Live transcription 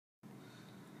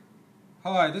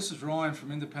Hi, this is Ryan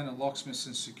from Independent Locksmiths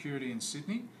and Security in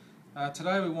Sydney.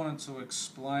 Today we wanted to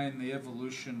explain the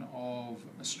evolution of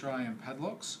Australian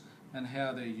padlocks and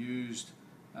how they're used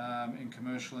in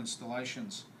commercial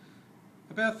installations.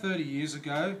 About 30 years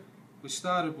ago we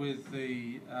started with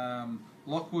the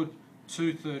Lockwood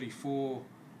 234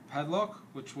 padlock,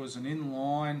 which was an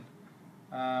inline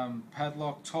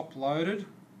padlock, top loaded,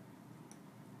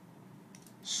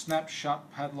 snap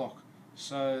shut padlock.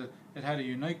 So it had a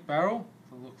unique barrel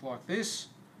that looked like this.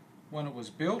 When it was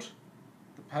built,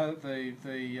 the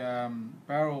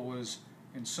barrel was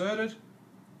inserted,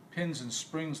 pins and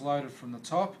springs loaded from the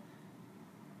top,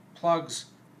 plugs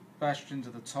bashed into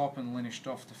the top and linished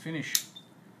off to finish.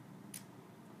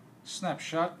 Snap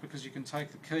shut because you can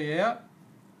take the key out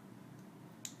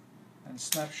and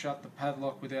snap shut the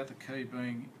padlock without the key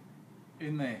being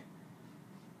in there.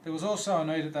 There was also a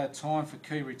need at that time for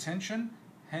key retention,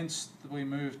 hence we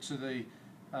moved to the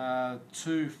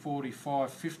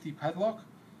 245/50 padlock,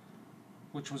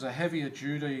 which was a heavier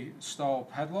duty style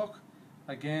padlock.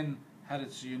 Again, had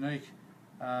its unique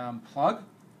plug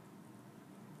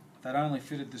that only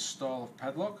fitted this style of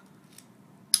padlock.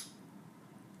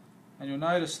 And you'll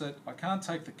notice that I can't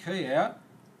take the key out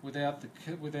without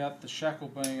the shackle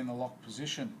being in the lock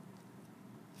position.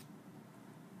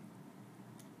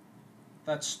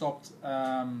 That stopped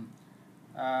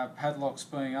padlocks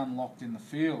being unlocked in the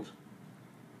field.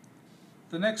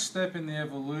 The next step in the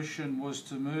evolution was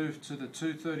to move to the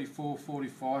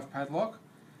 234/45 padlock,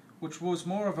 which was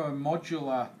more of a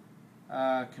modular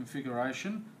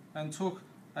configuration and took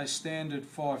a standard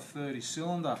 530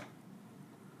 cylinder.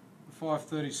 The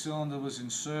 530 cylinder was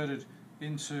inserted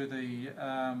into the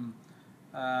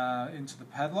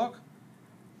padlock.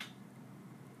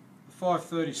 The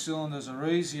 530 cylinders are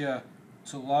easier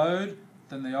to load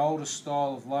than the older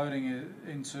style of loading it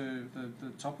into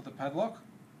the top of the padlock,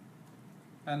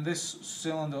 and this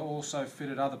cylinder also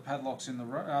fitted other padlocks in the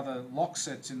other lock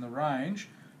sets in the range,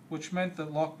 which meant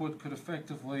that Lockwood could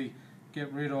effectively get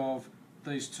rid of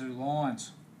these two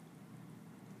lines.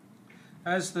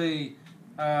 As the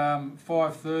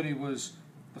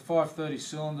 530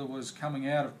 cylinder was coming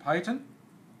out of patent,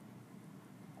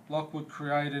 Lockwood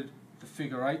created the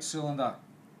figure 8 cylinder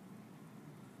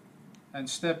and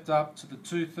stepped up to the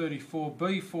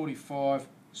 234/45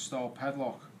 style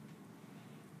padlock.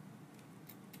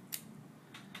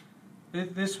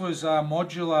 This was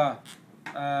modular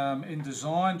in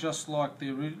design, just like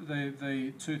the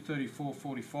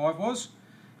 234/45 was.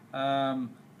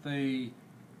 The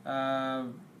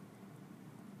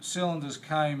cylinders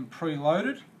came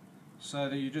preloaded, so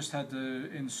that you just had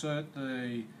to insert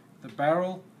the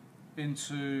barrel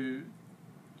into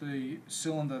the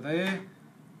cylinder there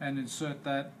and insert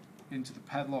that into the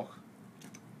padlock.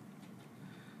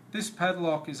 This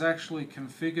padlock is actually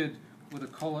configured with a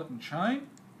collet and chain.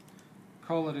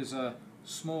 Collet is a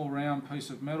small round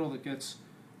piece of metal that gets,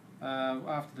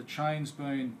 after the chain's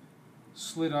been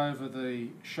slid over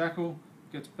the shackle,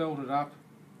 gets belted up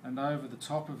and over the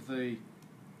top of the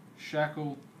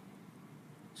shackle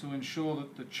to ensure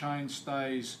that the chain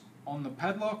stays on the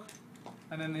padlock,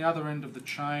 and then the other end of the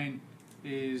chain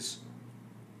is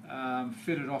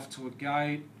fitted off to a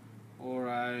gate or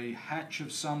a hatch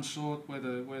of some sort where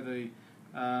the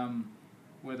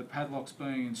padlock's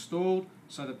being installed,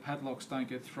 so that padlocks don't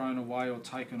get thrown away or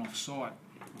taken off site.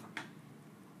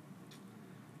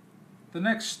 The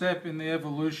next step in the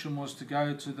evolution was to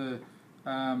go to the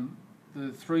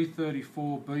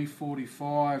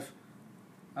 334/45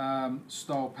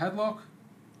 style padlock.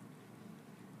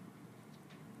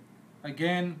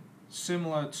 Again,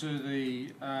 similar to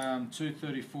the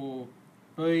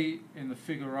 234B in the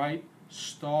figure 8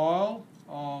 style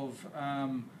of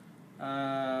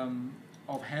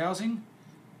housing.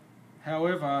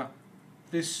 However,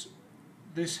 this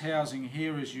housing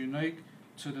here is unique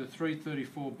to the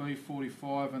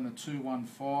 334B/45 and the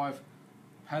 215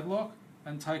 padlock,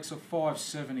 and takes a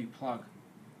 570 plug.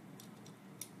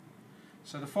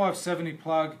 So the 570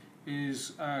 plug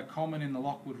is common in the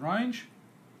Lockwood range.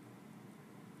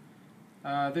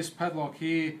 This padlock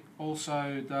here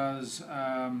also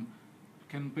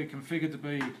can be configured to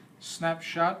be snap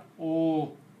shut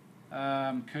or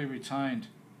key retained.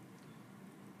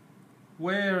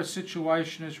 Where a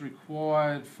situation is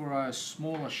required for a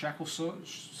smaller shackle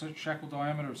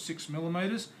diameter of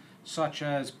 6mm, such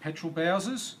as petrol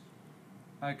bowsers,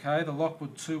 okay, the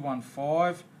Lockwood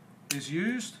 215 is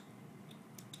used.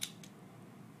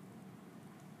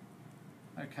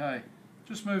 Okay,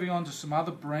 just moving on to some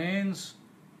other brands.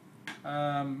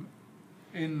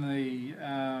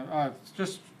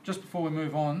 Just before we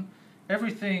move on,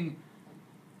 everything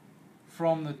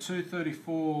from the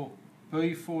 234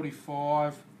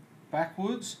 B45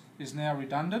 backwards is now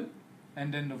redundant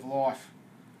and end of life.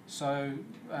 So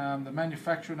the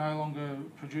manufacturer no longer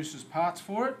produces parts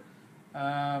for it,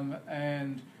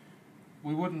 and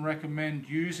we wouldn't recommend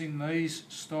using these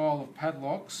style of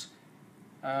padlocks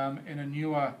in a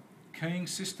newer keying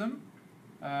system.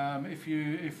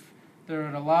 If there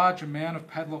are a large amount of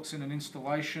padlocks in an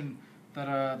installation that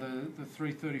are the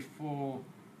 334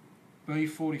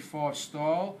 B45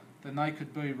 style, then they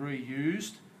could be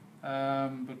reused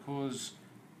because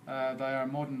they are a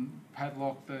modern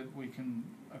padlock that we can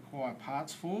acquire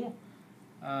parts for,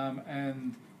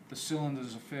 and the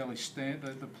cylinders are fairly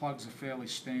standard. The plugs are fairly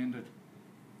standard.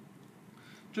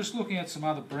 Just looking at some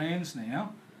other brands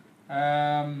now.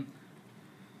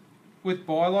 With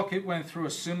Bylock, it went through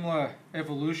a similar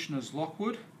evolution as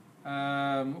Lockwood,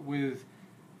 with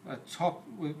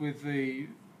the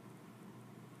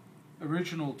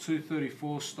original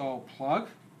 234 style plug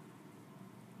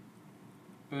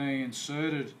being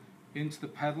inserted into the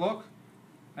padlock,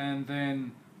 and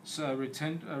then a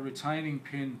retaining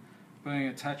pin being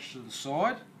attached to the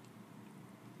side.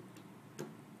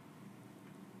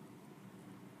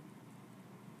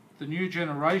 The new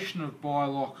generation of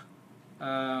Bylock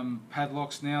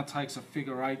padlocks now takes a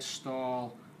figure 8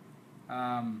 style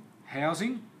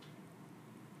housing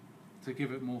to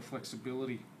give it more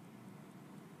flexibility.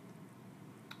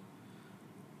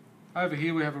 Over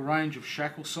here we have a range of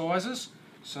shackle sizes,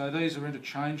 so these are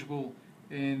interchangeable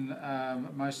in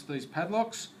most of these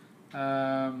padlocks,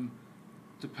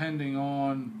 depending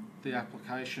on the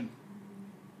application.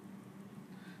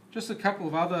 Just a couple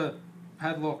of other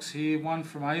padlocks here, one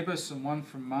from Abus and one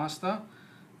from Master.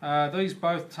 These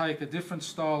both take a different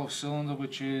style of cylinder,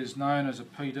 which is known as a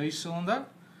PD cylinder.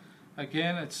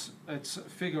 Again, it's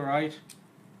figure 8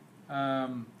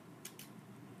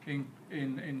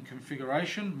 in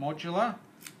configuration, modular,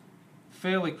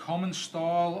 fairly common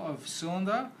style of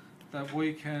cylinder that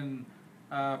we can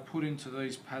put into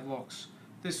these padlocks.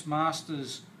 This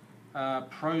Masters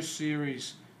Pro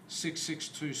Series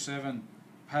 6627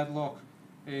 padlock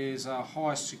is a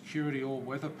high security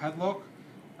all-weather padlock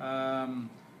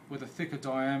with a thicker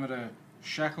diameter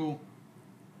shackle,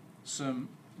 some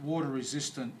water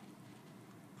resistant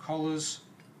collars,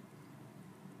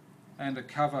 and a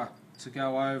cover to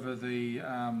go over the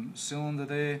cylinder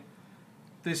there.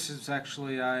 This is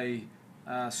actually a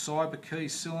cyber key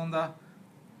cylinder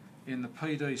in the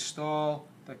PD style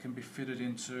that can be fitted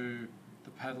into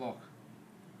the padlock.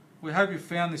 We hope you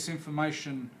found this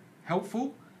information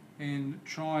helpful in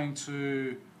trying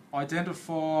to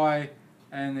identify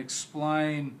and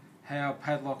explain how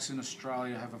padlocks in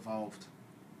Australia have evolved.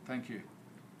 Thank you.